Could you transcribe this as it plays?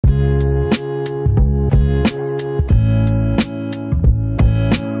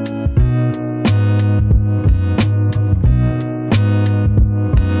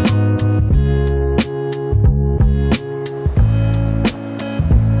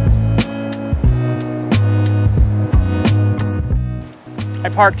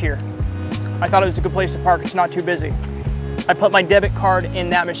parked here. I thought it was a good place to park. It's not too busy. I put my debit card in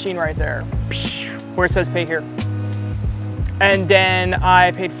that machine right there, where it says pay here. And then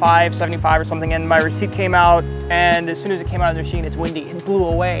I paid $5.75 or something, and my receipt came out, and as soon as it came out of the machine, it's windy. It blew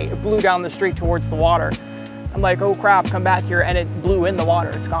away. It blew down the street towards the water. I'm like, oh crap, come back here, and it blew in the water.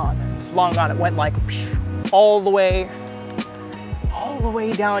 It's gone. It's long gone. It went like all the way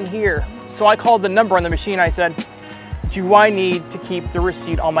down here. So I called the number on the machine. I said, do I need to keep the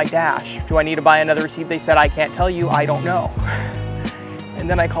receipt on my dash? Do I need to buy another receipt? They said, I can't tell you, I don't know. And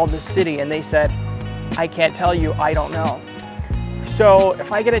then I called the city and they said, I can't tell you, I don't know. So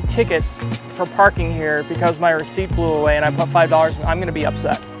if I get a ticket for parking here because my receipt blew away and I put $5, I'm gonna be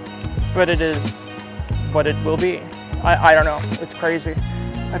upset. But it is what it will be. I don't know, it's crazy.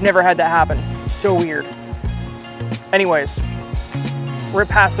 I've never had that happen, it's so weird. Anyways, we're at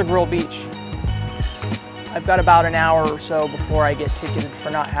Paso Grille Beach. I've got about an hour or so before I get ticketed for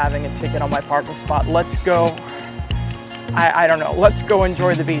not having a ticket on my parking spot. Let's go, I don't know, let's go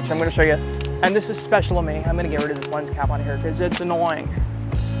enjoy the beach. I'm gonna show you, and this is special to me. I'm gonna get rid of this lens cap on here because it's annoying.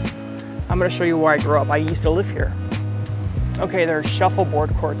 I'm gonna show you where I grew up. I used to live here. Okay, there's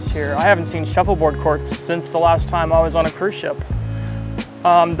shuffleboard courts here. I haven't seen shuffleboard courts since the last time I was on a cruise ship.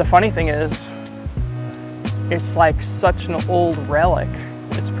 The funny thing is, it's like such an old relic.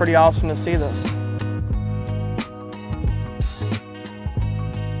 It's pretty awesome to see this.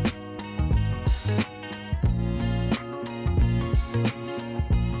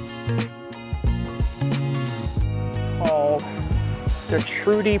 Called the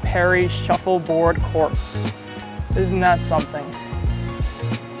Trudy Perry Shuffleboard Course. Isn't that something?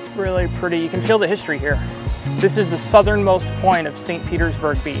 It's really pretty. You can feel the history here. This is the southernmost point of St.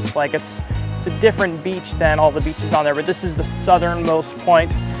 Petersburg Beach. Like it's a different beach than all the beaches on there, but this is the southernmost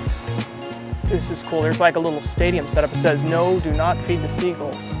point. This is cool. There's like a little stadium set up. It says, no, do not feed the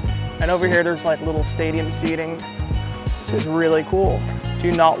seagulls. And over here, there's like little stadium seating. This is really cool.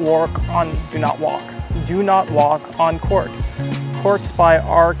 Do not walk on court. Courts by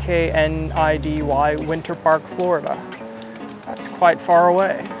RKNIDY, Winter Park, Florida. That's quite far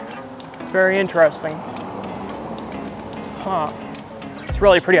away. Very interesting. Huh. It's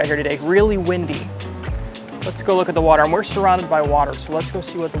really pretty out here today, really windy. Let's go look at the water, and we're surrounded by water, so let's go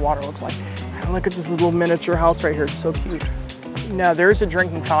see what the water looks like. And look at this little miniature house right here, it's so cute. Now, there's a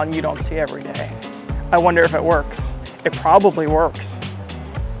drinking fountain you don't see every day. I wonder if it works. It probably works.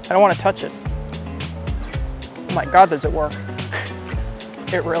 I don't want to touch it. Oh my God, does it work?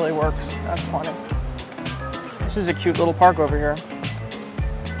 It really works, that's funny. This is a cute little park over here.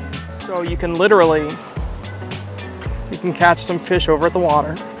 So you can catch some fish over at the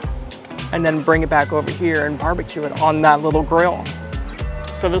water and then bring it back over here and barbecue it on that little grill.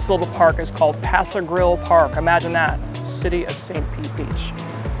 So this little park is called Paso Grille Park. Imagine that, city of St. Pete Beach.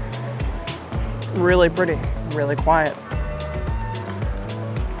 Really pretty, really quiet.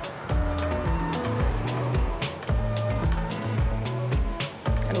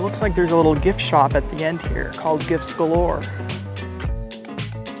 And it looks like there's a little gift shop at the end here called Gifts Galore.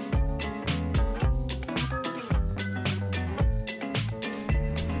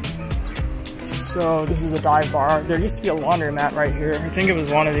 So this is a dive bar. There used to be a laundromat right here. I think it was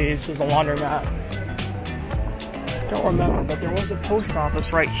one of these. It was a laundromat. Don't remember, but there was a post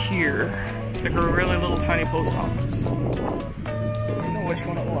office right here. Like a really little tiny post office. I don't know which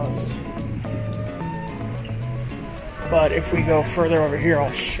one it was. But if we go further over here,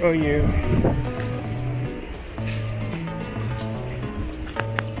 I'll show you.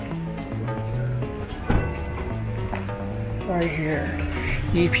 Right here.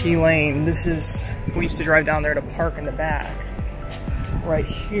 EP Lane. This is, we used to drive down there to park in the back. Right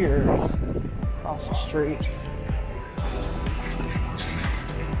here, across the street.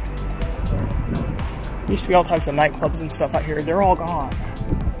 Used to be all types of nightclubs and stuff out here. They're all gone.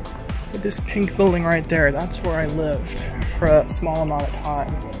 But this pink building right there, that's where I lived for a small amount of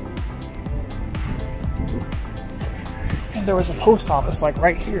time. And there was a post office like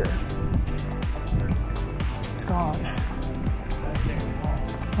right here. It's gone.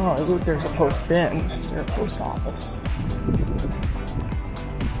 Oh, there's a post bin. Is there a post office?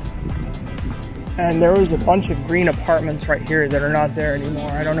 And there was a bunch of green apartments right here that are not there anymore.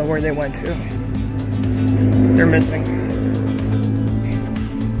 I don't know where they went to. They're missing.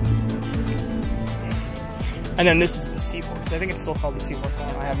 And then this is the Seahorse. I think it's still called the Seahorse.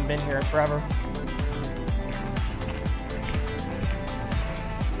 I haven't been here forever.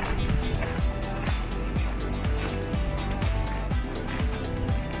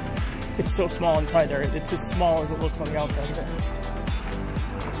 It's so small inside there. It's as small as it looks on the outside there.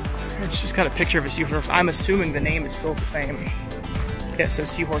 It's just got a picture of a seahorse. I'm assuming the name is still the same. Yeah, so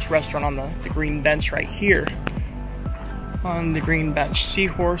Seahorse Restaurant on the green bench right here. On the green bench,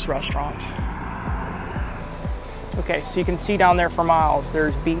 Seahorse Restaurant. Okay, so you can see down there for miles,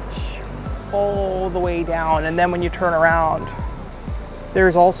 there's beach all the way down. And then when you turn around,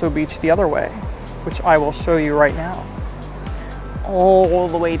 there's also beach the other way, which I will show you right now. All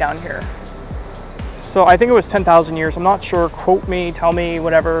the way down here. So I think it was 10,000 years. I'm not sure. Quote me, tell me,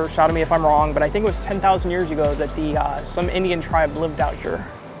 whatever. Shout at me if I'm wrong. But I think it was 10,000 years ago that some Indian tribe lived out here.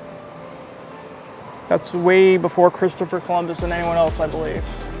 That's way before Christopher Columbus and anyone else, I believe.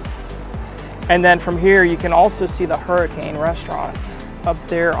 And then from here, you can also see the Hurricane Restaurant up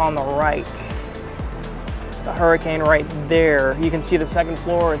there on the right. The Hurricane right there. You can see the second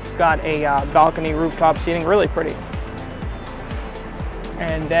floor. It's got a balcony rooftop seating. Really pretty.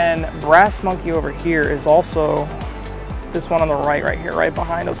 And then Brass Monkey over here is also this one on the right here, right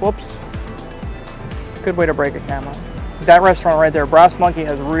behind us. Whoops. Good way to break a camera. That restaurant right there, Brass Monkey,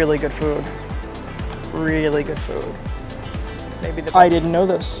 has really good food. Really good food. Maybe I didn't know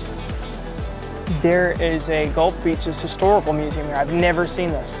this. There is a Gulf Beaches Historical Museum here. I've never seen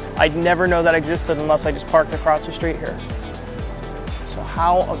this. I'd never know that existed unless I just parked across the street here. So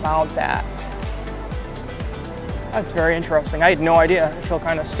how about that? That's very interesting. I had no idea. I feel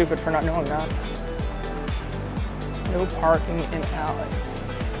kind of stupid for not knowing that. No parking in alley.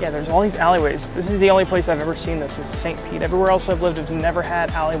 Yeah, there's all these alleyways. This is the only place I've ever seen this, is St. Pete. Everywhere else I've lived, I've never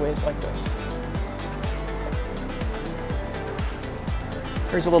had alleyways like this.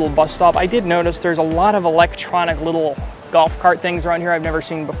 There's a little bus stop. I did notice there's a lot of electronic little golf cart things around here I've never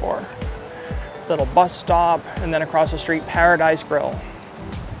seen before. Little bus stop, and then across the street, Paradise Grill.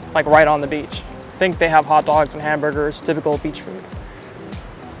 Like right on the beach. I think they have hot dogs and hamburgers, typical beach food.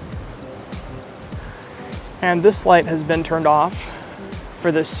 And this light has been turned off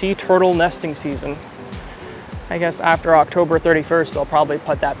for the sea turtle nesting season. I guess after October 31st, they'll probably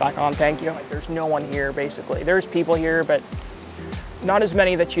put that back on. Thank you. Like, there's no one here, basically. There's people here, but not as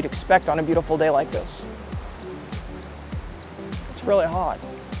many that you'd expect on a beautiful day like this. It's really hot.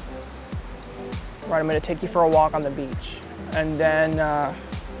 Right, I'm gonna take you for a walk on the beach, and then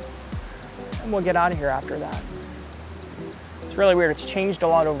and we'll get out of here after that. It's really weird. It's changed a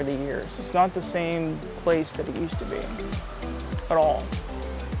lot over the years. It's not the same place that it used to be at all.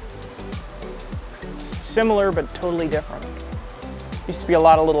 It's similar, but totally different. Used to be a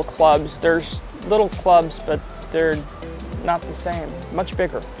lot of little clubs. There's little clubs, but they're not the same. Much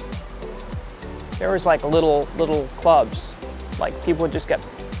bigger. There was like little clubs. Like people would just get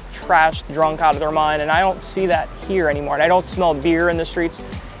trashed, drunk out of their mind, and I don't see that here anymore. And I don't smell beer in the streets.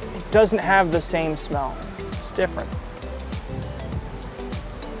 It doesn't have the same smell. It's different.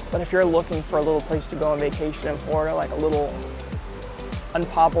 But if you're looking for a little place to go on vacation in Florida, like a little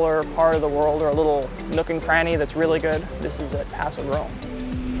unpopular part of the world or a little nook and cranny that's really good, this is it, Paso Rome.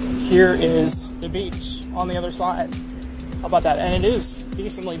 Here is the beach on the other side. How about that? And it is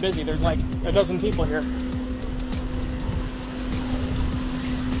decently busy. There's like a dozen people here.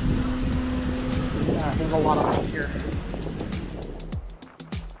 Yeah, there's a lot of people here.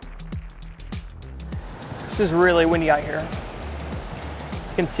 This is really windy out here.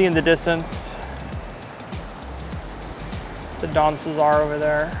 You can see in the distance the Don Cesar over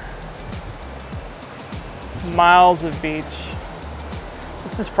there. Miles of beach.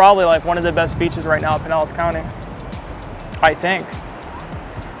 This is probably like one of the best beaches right now in Pinellas County, I think.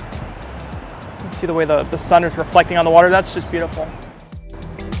 You can see the way the sun is reflecting on the water. That's just beautiful.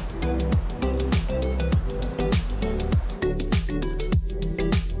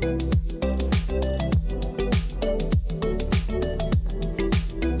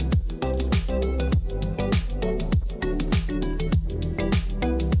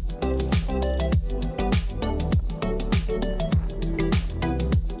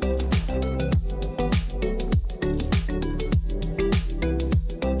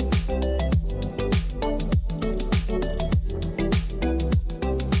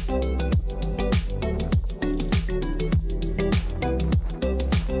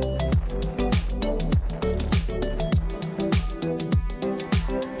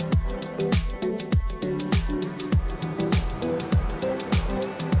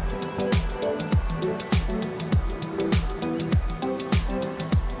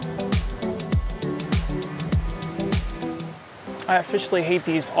 I officially hate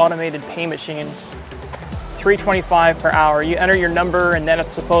these automated pay machines. $3.25 per hour. You enter your number and then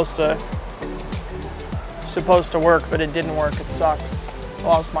it's supposed to work, but it didn't work. It sucks. I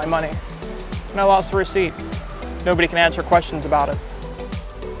lost my money. And I lost the receipt. Nobody can answer questions about it.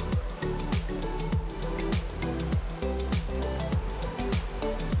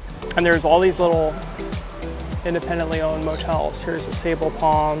 And there's all these little independently owned motels. Here's the sable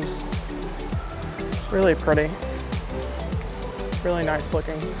palms. Really pretty. Really nice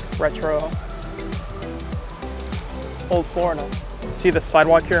looking retro. Old Florida. See the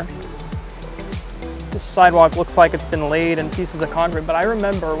sidewalk here? This sidewalk looks like it's been laid in pieces of concrete, but I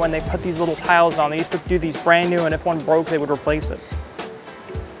remember when they put these little tiles on, they used to do these brand new, and if one broke, they would replace it.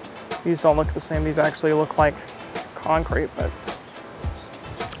 These don't look the same. These actually look like concrete, but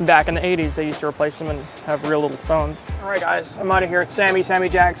back in the 80s, they used to replace them and have real little stones. All right, guys, I'm out of here. It's Sammy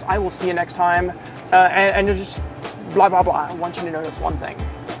Jacks. I will see you next time. And just blah, blah, blah. I want you to notice one thing.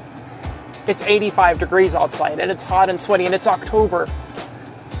 It's 85 degrees outside, and it's hot and sweaty, and it's October.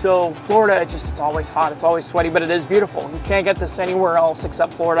 So Florida, it's always hot, it's always sweaty, but it is beautiful. You can't get this anywhere else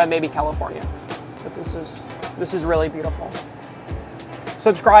except Florida, maybe California. But this is really beautiful.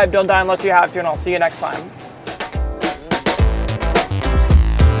 Subscribe, don't die unless you have to, and I'll see you next time.